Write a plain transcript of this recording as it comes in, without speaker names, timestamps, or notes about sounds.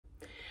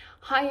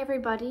Hi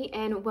everybody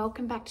and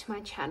welcome back to my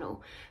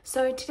channel.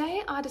 So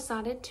today I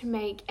decided to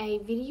make a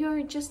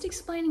video just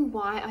explaining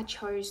why I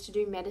chose to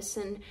do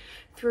medicine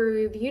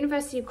through the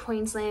University of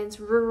Queensland's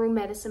Rural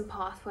Medicine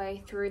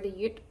Pathway through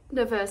the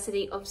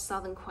University of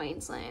Southern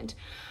Queensland.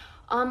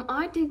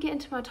 I did get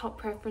into my top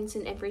preference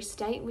in every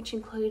state, which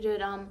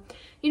included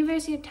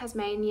University of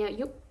Tasmania,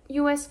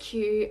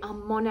 USQ,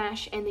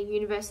 Monash and the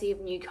University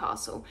of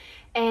Newcastle.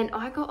 And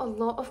I got a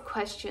lot of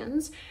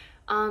questions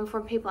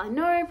from people I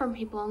know, from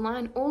people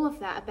online, all of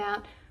that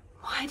about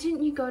why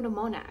didn't you go to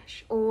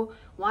Monash, or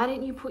why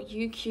didn't you put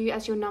UQ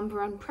as your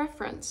 #1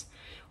 preference?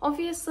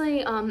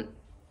 Obviously,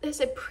 there's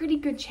a pretty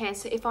good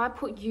chance that if I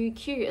put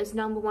UQ as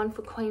 #1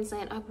 for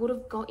Queensland, I would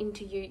have got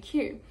into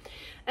UQ.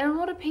 And a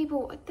lot of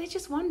people, they're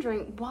just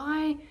wondering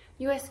why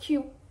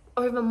USQ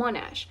over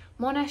Monash.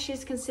 Monash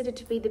is considered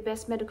to be the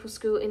best medical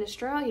school in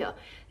Australia.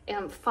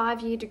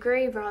 5-year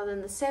degree rather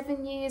than the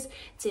 7 years.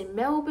 It's in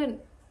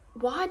Melbourne.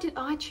 Why did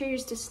I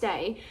choose to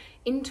stay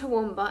in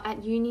Toowoomba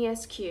at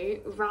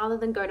UniSQ rather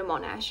than go to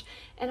Monash?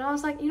 And I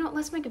was like, you know what,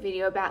 let's make a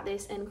video about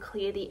this and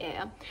clear the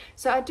air.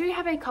 So I do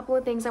have a couple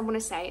of things I want to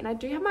say, and I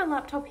do have my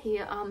laptop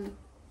here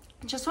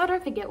just so I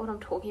don't forget what I'm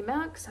talking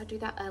about, because I do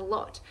that a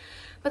lot.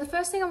 But the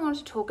first thing I wanted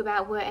to talk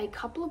about were a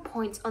couple of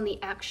points on the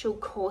actual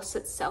course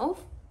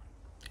itself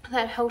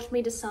that helped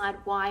me decide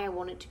why I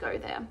wanted to go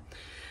there.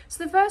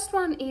 So the first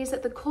one is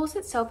that the course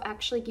itself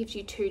actually gives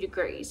you 2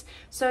 degrees.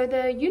 So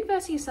the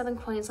University of Southern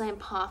Queensland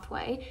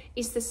pathway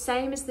is the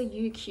same as the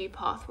UQ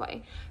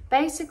pathway.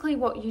 Basically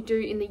what you do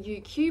in the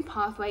UQ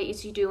pathway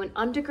is you do an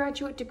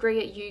undergraduate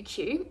degree at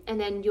UQ and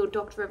then your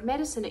Doctor of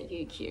Medicine at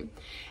UQ.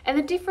 And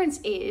the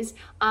difference is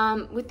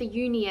with the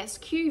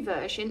UniSQ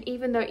version,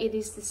 even though it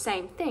is the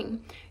same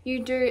thing,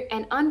 you do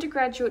an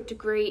undergraduate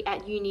degree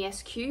at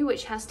UniSQ,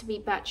 which has to be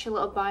Bachelor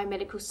of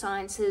Biomedical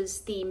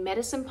Sciences, the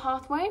medicine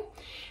pathway.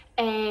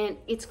 And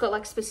it's got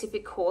like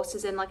specific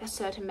courses and like a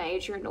certain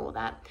major and all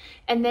that.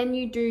 And then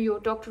you do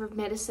your Doctor of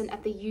Medicine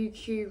at the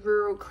UQ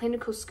Rural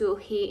Clinical School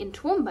here in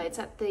Toowoomba. It's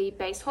at the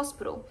base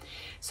hospital.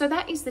 So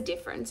that is the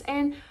difference.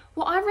 And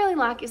what I really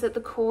like is that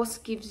the course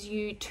gives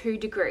you 2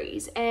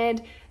 degrees.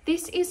 And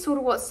this is sort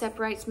of what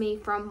separates me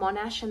from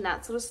Monash and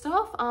that sort of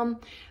stuff.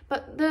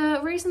 But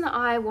the reason that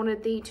I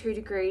wanted the 2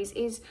 degrees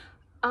is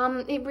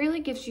it really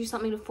gives you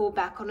something to fall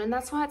back on, and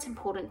that's why it's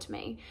important to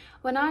me.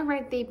 When I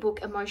read the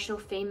book Emotional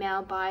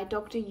Female by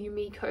Dr.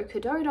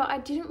 Yumiko, I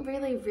didn't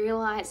really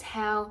realize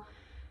how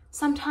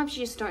sometimes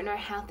you just don't know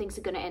how things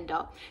are going to end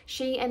up.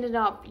 She ended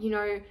up, you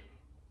know,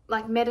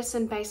 like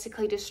medicine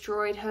basically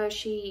destroyed her.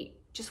 She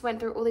just went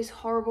through all these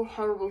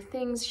horrible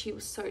things. She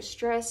was so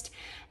stressed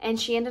and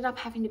she ended up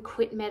having to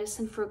quit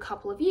medicine for a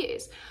couple of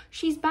years.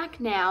 She's back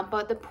now,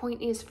 but the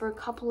point is for a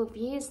couple of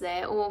years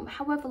there, or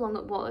however long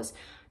it was,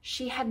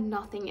 she had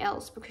nothing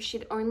else because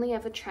she'd only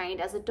ever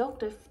trained as a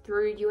doctor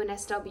through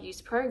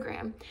UNSW's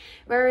program.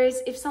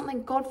 Whereas if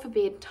something, God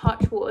forbid,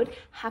 touch wood,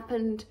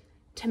 happened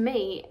to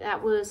me,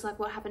 that was like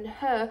what happened to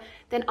her,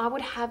 then I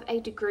would have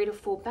a degree to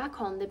fall back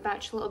on, the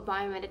Bachelor of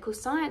Biomedical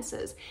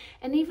Sciences.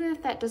 And even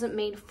if that doesn't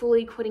mean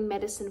fully quitting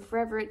medicine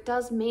forever, it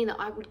does mean that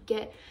I would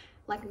get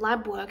like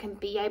lab work and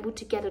be able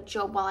to get a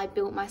job while I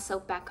built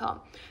myself back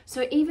up.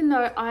 So even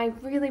though I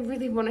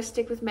really want to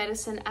stick with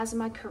medicine as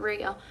my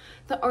career,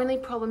 the only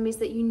problem is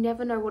that you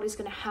never know what is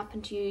going to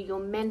happen to you, your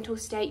mental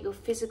state, your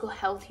physical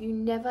health. You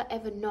never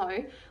ever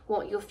know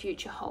what your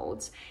future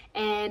holds.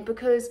 And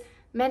because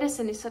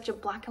medicine is such a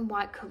black and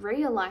white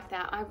career like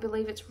that, I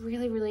believe it's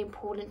really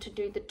important to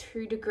do the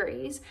 2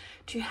 degrees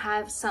to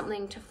have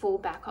something to fall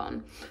back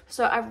on.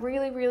 So I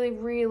really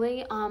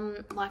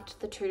liked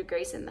the 2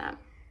 degrees in that.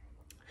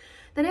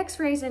 The next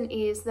reason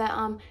is that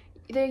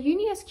the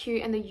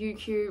UniSQ and the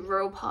UQ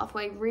rural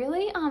pathway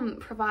really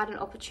provide an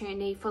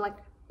opportunity for like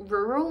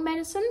rural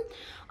medicine.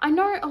 I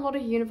know a lot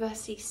of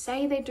universities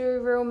say they do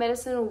rural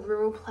medicine or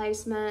rural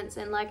placements,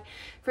 and like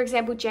for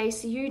example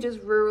JCU does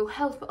rural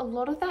health, but a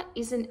lot of that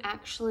isn't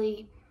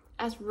actually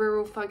as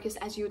rural focused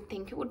as you would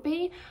think it would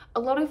be. A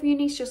lot of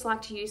unis just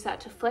like to use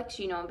that to flex,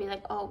 you know, and be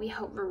like, oh, we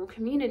help rural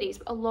communities,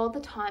 but a lot of the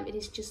time it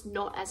is just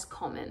not as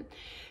common.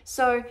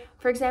 So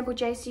for example,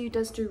 JCU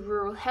does do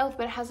rural health,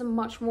 but it has a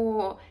much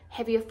more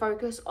heavier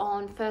focus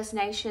on First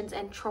Nations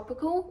and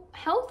tropical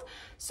health.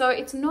 So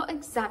it's not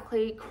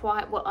exactly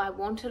quite what I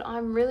wanted.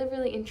 I'm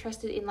really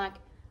interested in like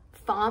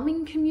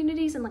farming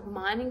communities and like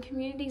mining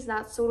communities,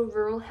 that sort of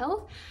rural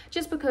health,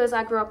 just because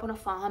I grew up on a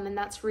farm and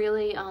that's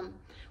really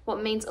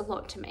what means a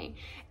lot to me.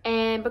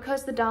 And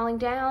because the Darling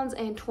Downs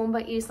and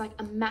Toowoomba is like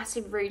a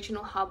massive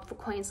regional hub for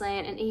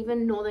Queensland and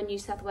even northern New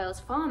South Wales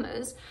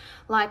farmers,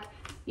 like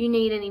you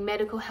need any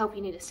medical help,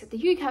 you need to set the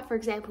UCAT, for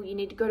example, you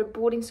need to go to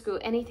boarding school,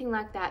 anything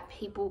like that,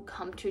 people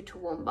come to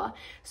Toowoomba.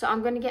 So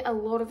I'm going to get a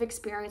lot of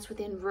experience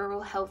within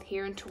rural health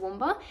here in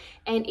Toowoomba,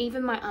 and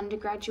even my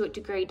undergraduate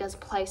degree does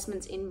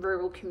placements in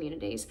rural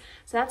communities.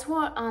 So that's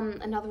what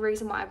another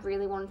reason why I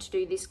really wanted to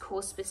do this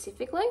course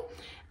specifically,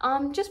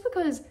 just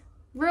because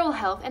rural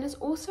health, and it's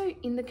also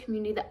in the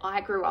community that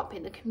I grew up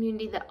in, the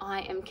community that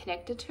I am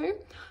connected to.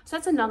 So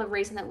that's another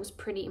reason that was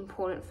pretty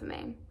important for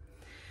me.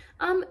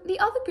 The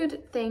other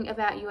good thing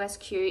about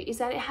USQ is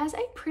that it has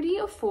a pretty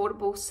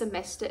affordable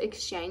semester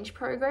exchange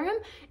program.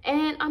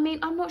 And I mean,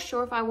 I'm not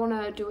sure if I want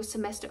to do a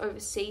semester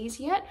overseas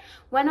yet.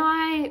 When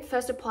I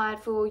first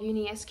applied for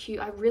UniSQ,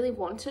 I really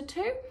wanted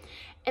to.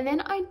 And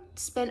then I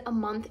spent a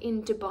month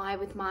in Dubai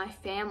with my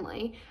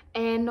family,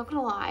 and not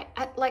gonna lie,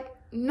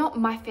 not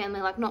my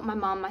family, like not my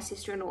mum, my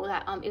sister and all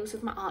that, it was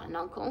with my aunt and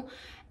uncle.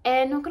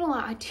 And not gonna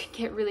lie, I did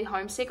get really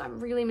homesick. I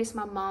really miss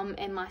my mum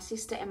and my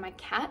sister and my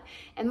cat.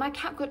 And my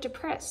cat got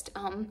depressed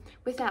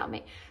without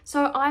me.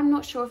 So I'm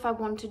not sure if I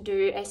want to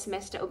do a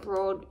semester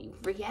abroad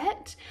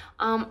yet.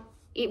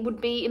 It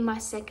would be in my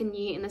second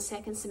year, in the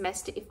second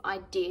semester, if I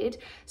did.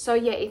 So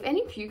yeah, if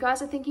any of you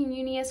guys are thinking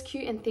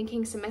UniSQ and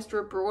thinking semester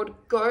abroad,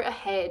 go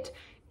ahead.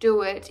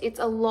 Do it. It's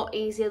a lot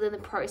easier than the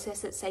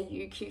process at, say,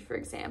 UQ, for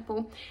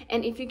example.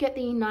 And if you get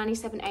the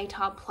 97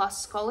 ATAR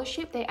Plus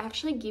scholarship, they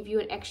actually give you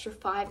an extra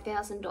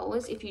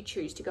 $5,000 if you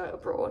choose to go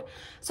abroad.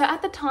 So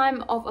at the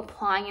time of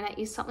applying, and that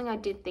is something I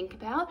did think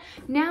about.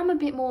 Now I'm a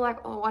bit more like,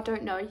 oh, I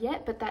don't know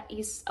yet, but that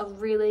is a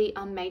really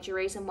major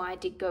reason why I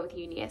did go with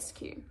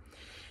UniSQ.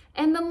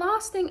 And the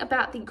last thing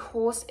about the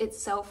course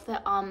itself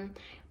that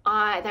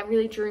that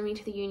really drew me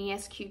to the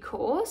UniSQ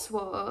course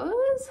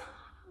was,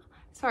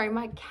 sorry,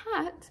 my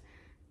cat.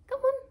 Come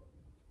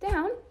on,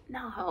 down.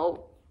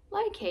 No,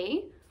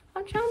 low-key,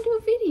 I'm trying to do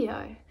a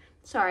video.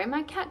 Sorry,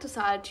 my cat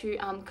decided to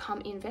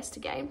come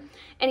investigate.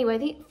 Anyway,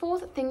 the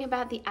fourth thing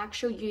about the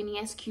actual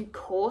UniSQ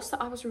course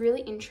that I was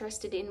really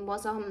interested in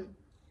was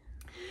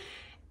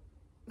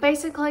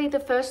basically the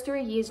first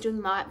 3 years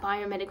doing my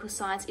biomedical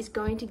science is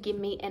going to give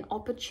me an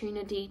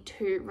opportunity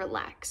to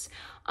relax.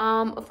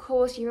 Of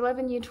course, year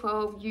 11, year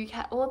 12,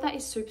 UCAT, all of that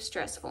is super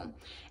stressful.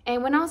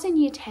 And when I was in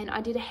year 10,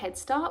 I did a Head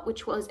Start,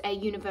 which was a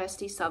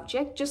university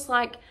subject, just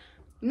like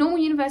normal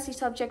university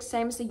subjects,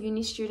 same as the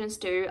uni students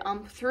do,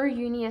 through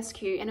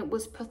UniSQ, and it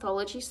was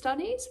pathology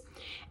studies.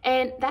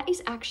 And that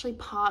is actually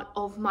part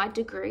of my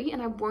degree,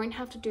 and I won't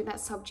have to do that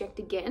subject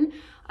again.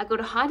 I got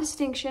a high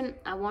distinction.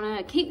 I want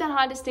to keep that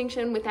high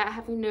distinction without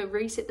having to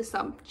resit the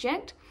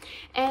subject.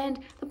 And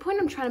the point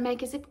I'm trying to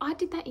make is if I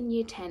did that in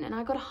year 10 and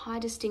I got a high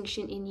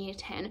distinction in year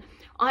 10,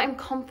 I am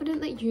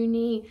confident that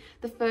uni,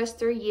 the first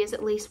 3 years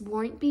at least,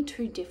 won't be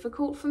too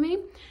difficult for me.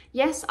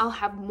 Yes, I'll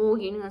have more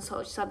uni and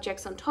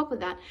subjects on top of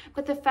that,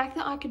 but the fact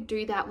that I could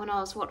do that when I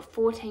was,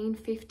 14,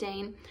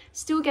 15,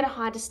 still get a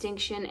high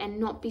distinction and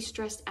not be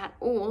stressed at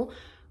all,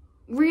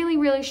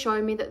 really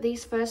showed me that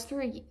these first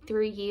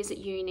three years at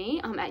uni,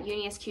 at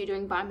UniSQ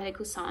doing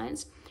biomedical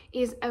science,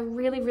 is a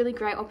really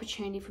great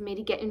opportunity for me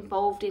to get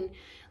involved in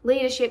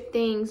leadership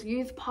things,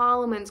 youth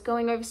parliaments,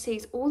 going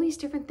overseas, all these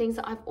different things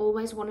that I've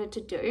always wanted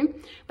to do,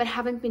 but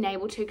haven't been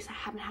able to because I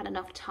haven't had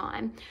enough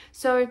time.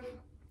 So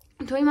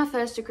doing my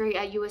first degree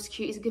at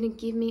USQ is going to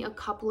give me a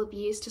couple of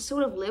years to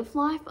sort of live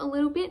life a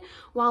little bit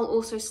while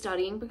also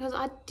studying, because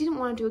I didn't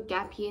want to do a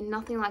gap year,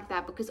 nothing like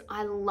that, because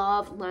I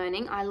love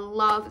learning, I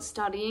love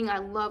studying, I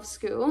love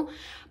school,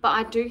 but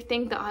I do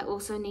think that I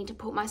also need to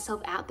put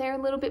myself out there a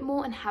little bit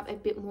more and have a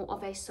bit more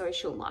of a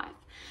social life.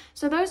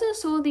 So those are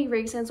sort of the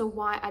reasons of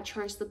why I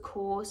chose the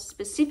course,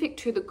 specific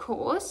to the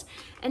course.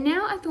 And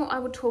now I thought I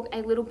would talk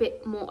a little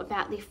bit more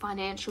about the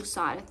financial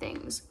side of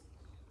things.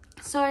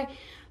 So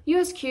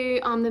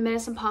USQ, the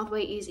medicine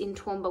pathway is in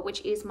Toowoomba,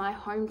 which is my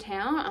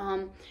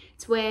hometown.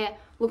 It's where,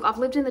 look, I've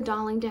lived in the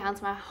Darling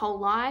Downs my whole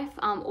life,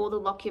 or the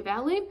Lockyer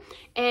Valley.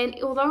 And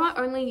although I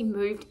only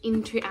moved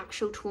into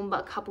actual Toowoomba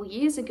a couple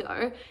years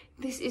ago,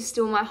 this is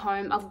still my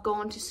home. I've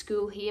gone to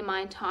school here my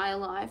entire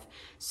life.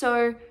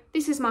 So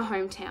this is my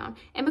hometown.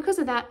 And because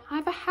of that, I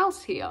have a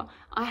house here.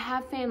 I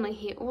have family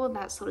here, all of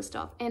that sort of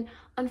stuff. And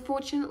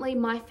unfortunately,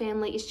 my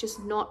family is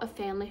just not a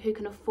family who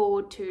can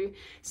afford to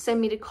send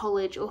me to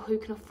college or who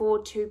can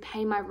afford to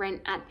pay my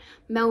rent at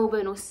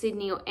Melbourne or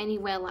Sydney or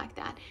anywhere like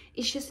that.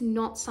 It's just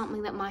not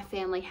something that my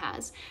family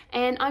has.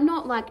 And I'm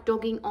not like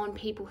dogging on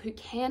people who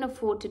can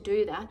afford to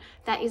do that.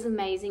 That is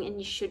amazing and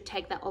you should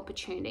take that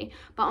opportunity.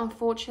 But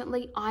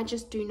unfortunately, I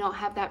just do not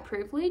have that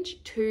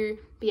privilege to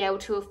be able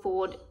to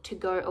afford to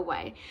go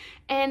away.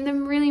 And the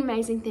really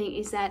amazing thing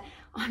is that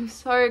I'm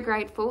so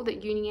grateful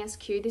that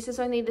UniSQ, this is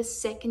only the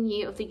second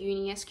year of the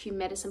UniSQ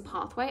Medicine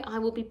Pathway. I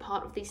will be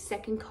part of the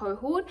second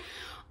cohort.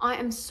 I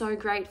am so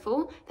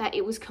grateful that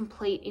it was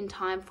complete in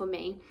time for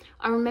me.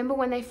 I remember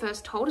when they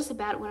first told us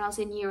about it when I was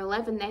in year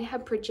 11, they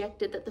had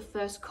projected that the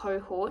first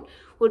cohort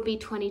would be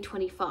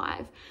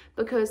 2025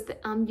 because the,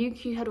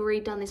 UQ had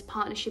already done this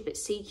partnership at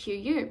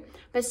CQU.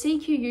 But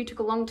CQU took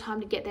a long time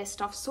to get their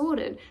stuff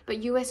sorted,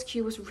 but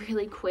USQ was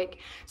really quick.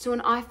 So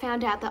when I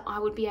found out that I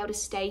would be able to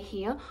stay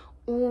here,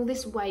 all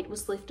this weight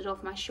was lifted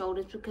off my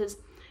shoulders because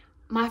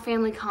my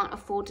family can't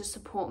afford to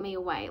support me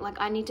away. Like,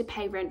 I need to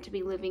pay rent to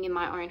be living in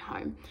my own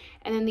home.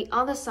 And then the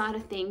other side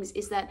of things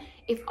is that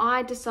if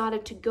I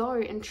decided to go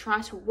and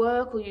try to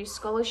work or use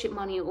scholarship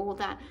money or all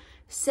that,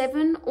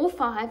 7 or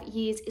 5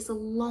 years is a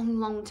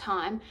long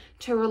time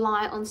to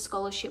rely on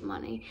scholarship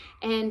money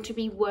and to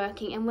be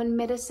working. And when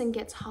medicine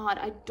gets hard,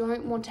 I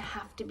don't want to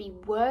have to be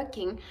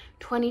working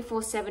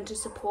 24/7 to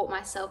support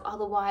myself.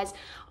 Otherwise,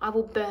 I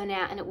will burn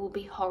out and it will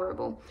be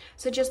horrible.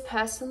 So just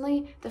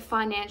personally, the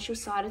financial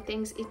side of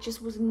things, it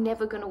just was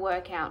never going to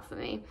work out for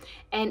me.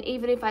 And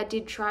even if I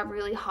did try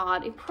really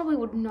hard, it probably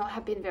would not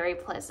have been very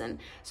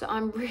pleasant. So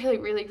I'm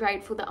really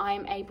grateful that I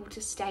am able to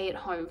stay at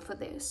home for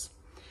this.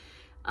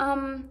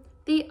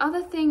 The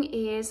other thing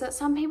is that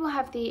some people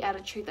have the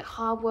attitude that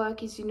hard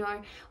work is, you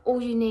know,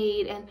 all you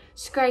need, and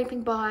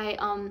scraping by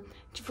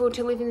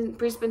to live in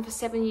Brisbane for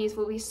 7 years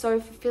will be so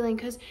fulfilling,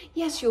 because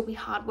yes, you'll be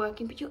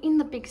hardworking, but you're in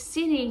the big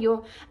city,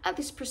 you're at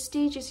this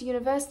prestigious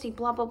university,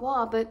 blah blah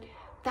blah. But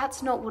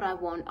that's not what I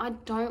want. I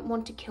don't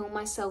want to kill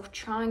myself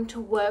trying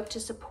to work to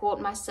support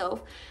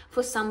myself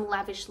for some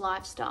lavish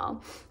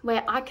lifestyle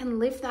where I can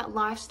live that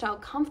lifestyle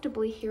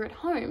comfortably here at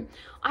home.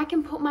 I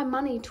can put my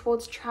money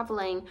towards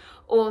traveling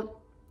or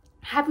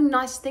having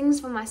nice things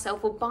for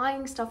myself or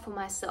buying stuff for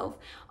myself.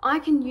 I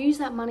can use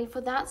that money for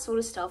that sort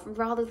of stuff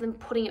rather than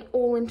putting it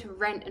all into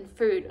rent and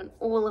food and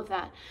all of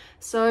that.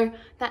 So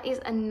that is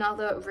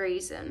another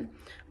reason.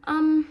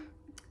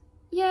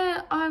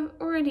 Yeah, I've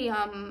already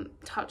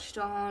touched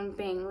on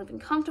living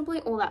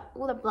comfortably, all that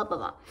blah blah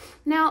blah.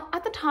 Now,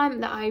 at the time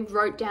that I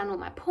wrote down all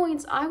my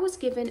points, I was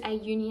given a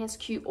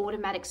UniSQ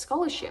automatic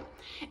scholarship,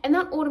 and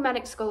that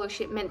automatic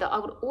scholarship meant that I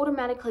would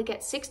automatically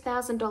get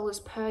 $6,000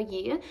 per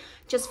year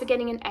just for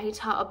getting an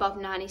ATAR above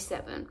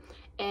 97.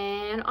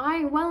 And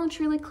I well and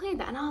truly cleared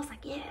that, and I was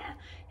like, yeah,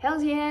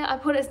 hells yeah. I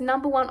put it as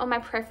 #1 on my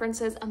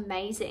preferences.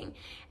 Amazing.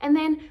 And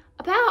then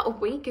about a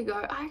week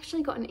ago, I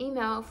actually got an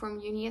email from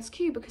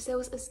UniSQ because there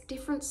was a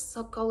different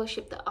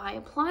scholarship that I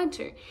applied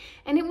to,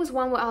 and it was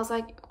one where I was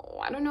like, oh,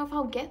 I don't know if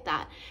I'll get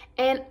that,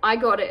 and I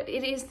got it.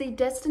 It is the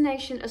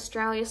Destination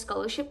Australia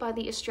Scholarship by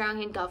the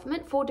Australian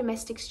government for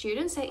domestic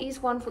students. There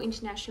is one for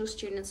international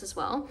students as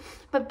well,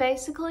 but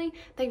basically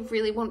they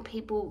really want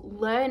people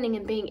learning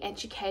and being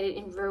educated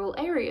in rural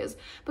areas,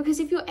 because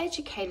if you're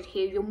educated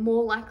here, you're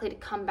more likely to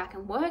come back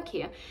and work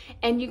here,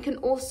 and you can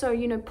also,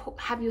 you know,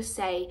 have your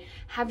say,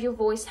 have your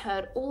voice heard,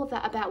 all of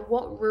that about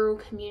what rural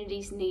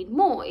communities need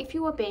more if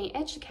you are being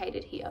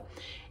educated here.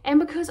 And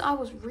because I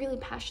was really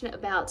passionate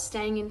about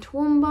staying in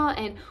Toowoomba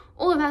and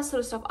all of that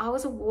sort of stuff, I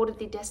was awarded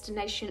the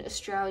Destination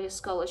Australia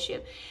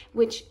Scholarship,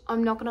 which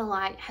I'm not gonna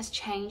lie, has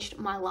changed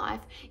my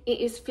life. It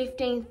is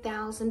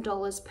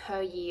 $15,000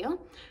 per year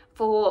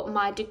for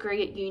my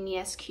degree at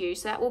UniSQ.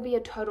 So that will be a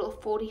total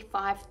of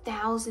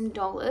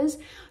 $45,000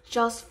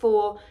 just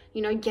for,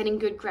 you know, getting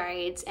good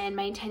grades and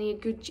maintaining a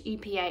good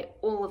GPA,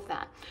 all of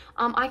that.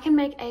 I can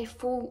make a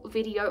full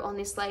video on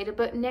this later,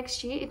 but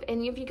next year, if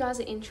any of you guys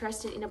are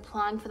interested in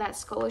applying for that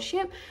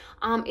scholarship,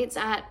 it's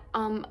at,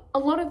 a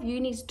lot of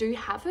unis do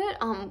have it,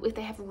 if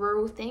they have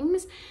rural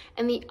things.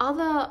 And the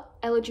other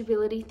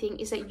eligibility thing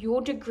is that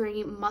your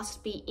degree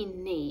must be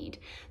in need.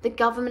 The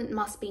government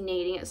must be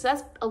needing it. So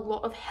that's a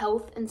lot of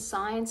health and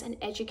science and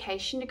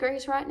education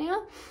degrees right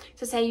now.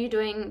 So say you're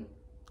doing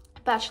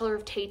Bachelor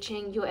of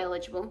Teaching, you're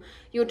eligible.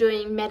 You're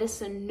doing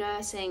medicine,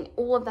 nursing,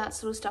 all of that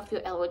sort of stuff,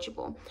 you're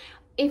eligible.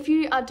 If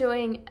you are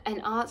doing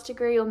an arts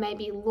degree or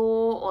maybe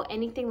law or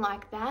anything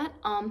like that,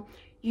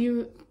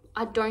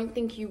 I don't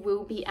think you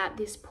will be at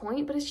this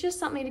point, but it's just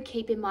something to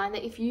keep in mind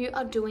that if you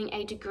are doing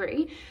a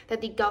degree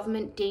that the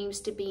government deems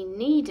to be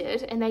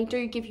needed, and they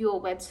do give you a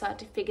website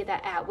to figure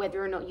that out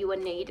whether or not you are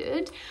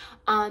needed,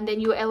 then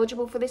you're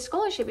eligible for this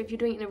scholarship. If you're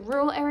doing it in a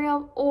rural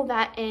area, all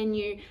that, and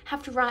you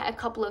have to write a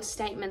couple of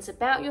statements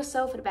about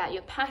yourself and about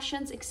your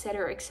passions,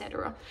 etc.,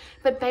 etc.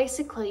 But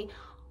basically,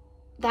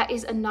 that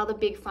is another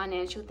big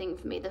financial thing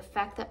for me, the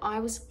fact that I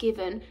was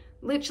given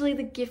literally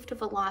the gift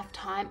of a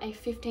lifetime, a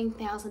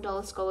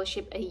 $15,000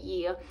 scholarship a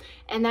year.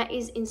 And that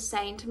is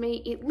insane to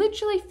me. It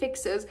literally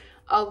fixes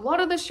a lot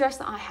of the stress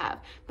that I have.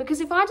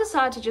 Because if I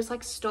decide to just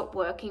like stop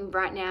working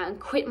right now and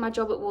quit my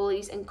job at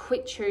Woolies and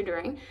quit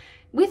tutoring,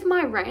 with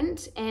my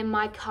rent and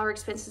my car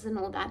expenses and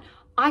all that,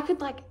 I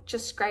could like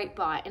just scrape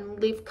by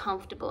and live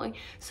comfortably.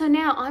 So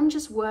now I'm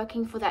just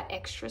working for that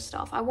extra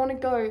stuff. I want to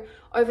go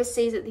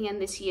overseas at the end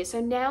of this year.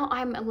 So now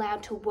I'm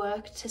allowed to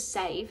work to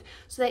save.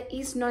 So there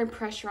is no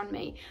pressure on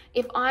me.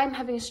 If I'm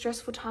having a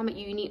stressful time at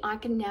uni, I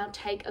can now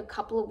take a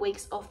couple of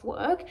weeks off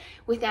work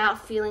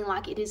without feeling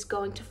like it is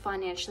going to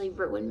financially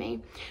ruin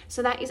me.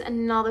 So that is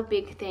another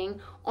big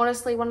thing.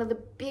 Honestly, one of the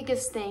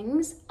biggest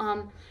things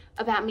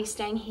about me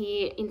staying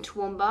here in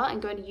Toowoomba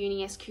and going to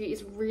UniSQ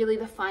is really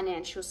the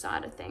financial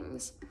side of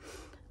things.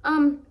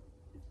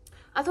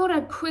 I thought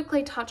I'd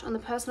quickly touch on the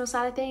personal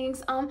side of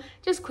things.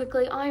 Just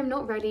quickly, I am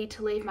not ready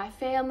to leave my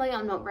family.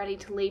 I'm not ready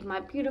to leave my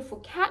beautiful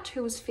cat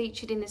who was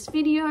featured in this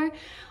video.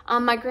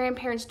 My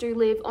grandparents do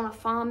live on a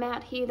farm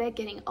out here. They're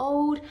getting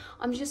old.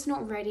 I'm just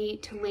not ready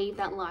to leave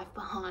that life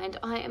behind.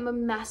 I am a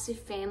massive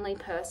family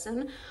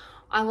person.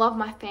 I love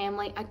my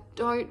family. I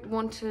don't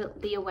want to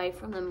be away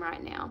from them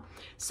right now.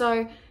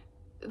 So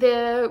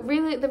the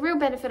real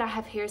benefit I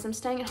have here is I'm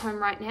staying at home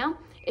right now.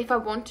 If I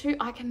want to,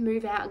 I can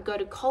move out and go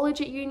to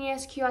college at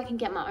UniSQ. I can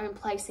get my own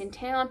place in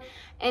town,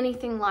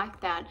 anything like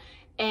that.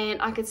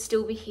 And I could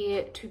still be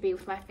here to be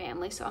with my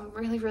family. So I'm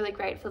really, really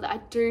grateful that I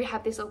do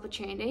have this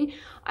opportunity.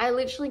 I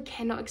literally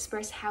cannot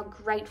express how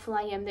grateful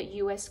I am that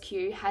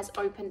USQ has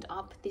opened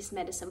up this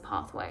medicine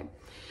pathway.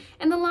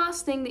 And the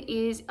last thing that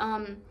is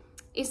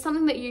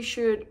something that you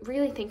should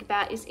really think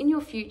about is in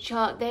your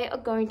future, there are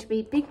going to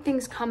be big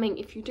things coming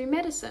if you do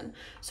medicine.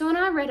 So when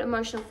I read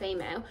Emotional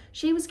Female,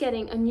 she was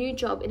getting a new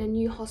job in a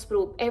new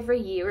hospital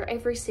every year or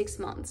every 6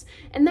 months.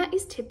 And that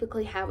is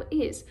typically how it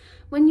is.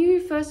 When you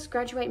first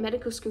graduate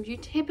medical school, you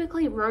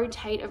typically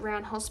rotate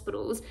around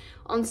hospitals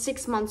on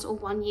 6 months or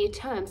 1 year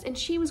terms. And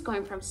she was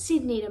going from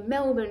Sydney to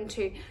Melbourne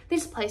to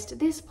this place to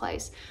this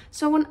place.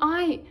 So when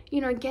I,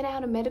 get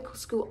out of medical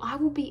school, I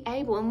will be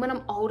able, and when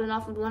I'm old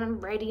enough and when I'm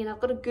ready and I've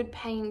got a good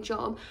paying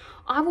job,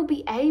 I will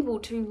be able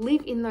to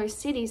live in those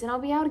cities and I'll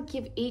be able to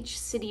give each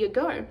city a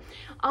go.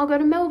 I'll go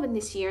to Melbourne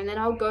this year and then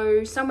I'll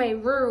go somewhere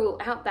rural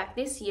outback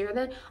this year and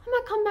then I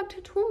might come back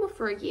to Toowoomba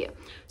for a year.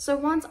 So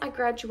once I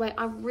graduate,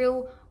 I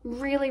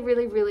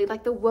really,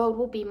 like, the world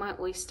will be my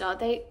oyster.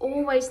 They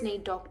always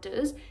need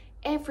doctors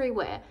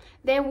everywhere.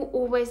 There will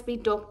always be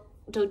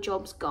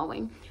jobs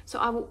going, so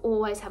I will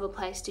always have a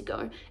place to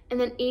go. And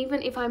then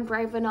even if I'm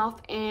brave enough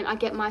and I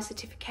get my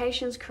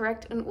certifications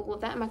correct and all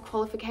of that, my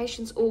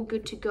qualifications all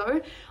good to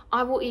go,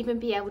 I will even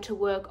be able to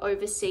work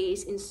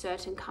overseas in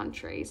certain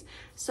countries.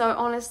 So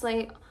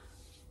honestly,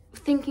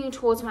 thinking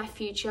towards my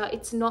future,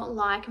 it's not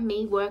like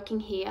me working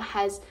here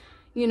has,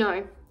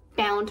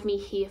 bound me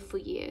here for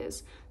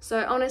years.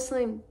 So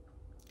honestly,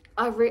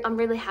 I'm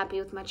really happy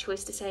with my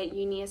choice to stay at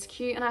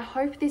UniSQ, and I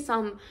hope this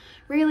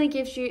really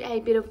gives you a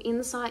bit of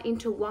insight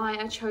into why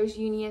I chose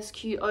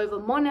UniSQ over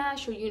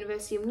Monash or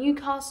University of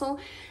Newcastle.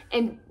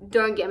 And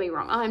don't get me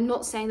wrong, I'm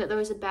not saying that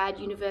those are bad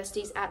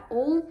universities at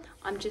all.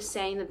 I'm just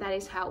saying that that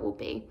is how it will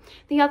be.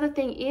 The other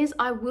thing is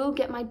I will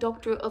get my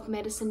Doctorate of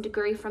Medicine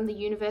degree from the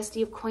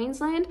University of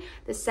Queensland,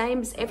 the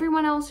same as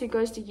everyone else who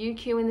goes to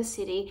UQ in the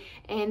city,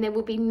 and there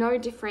will be no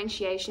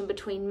differentiation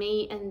between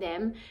me and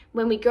them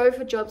when we go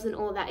for jobs and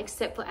all that,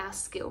 except for our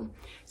skill.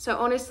 So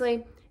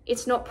honestly,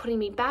 it's not putting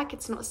me back,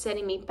 it's not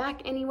setting me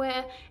back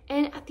anywhere.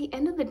 And at the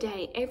end of the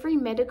day, every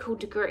medical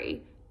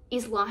degree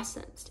is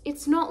licensed.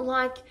 It's not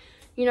like,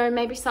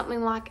 maybe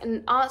something like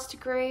an arts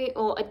degree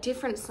or a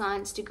different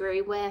science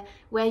degree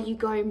where you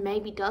go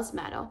maybe does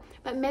matter.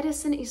 But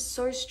medicine is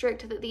so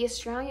strict that the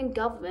Australian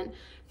government,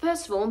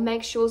 first of all,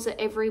 makes sure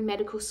that every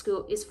medical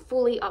school is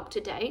fully up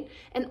to date,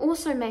 and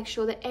also make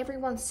sure that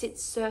everyone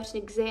sits certain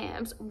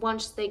exams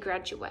once they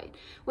graduate,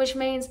 which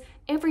means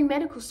every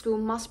medical school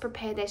must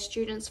prepare their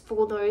students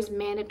for those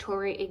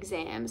mandatory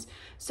exams.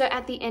 So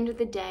at the end of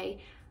the day,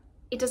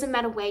 it doesn't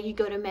matter where you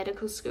go to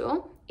medical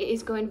school, it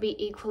is going to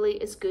be equally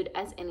as good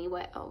as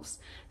anywhere else.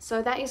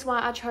 So that is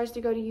why I chose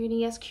to go to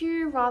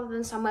UniSQ rather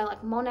than somewhere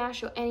like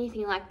Monash or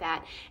anything like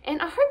that.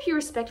 And I hope you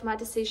respect my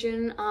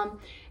decision.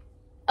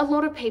 A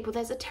lot of people,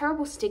 there's a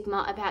terrible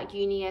stigma about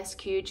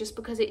UniSQ just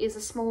because it is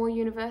a smaller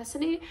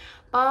university,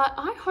 but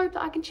I hope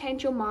that I can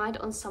change your mind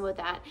on some of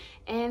that.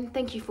 And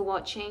thank you for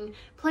watching.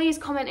 Please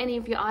comment any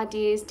of your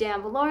ideas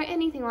down below,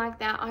 anything like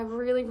that. I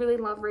really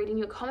love reading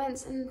your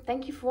comments, and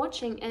thank you for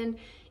watching. And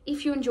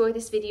if you enjoy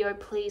this video,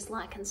 please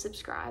like and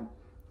subscribe.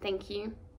 Thank you.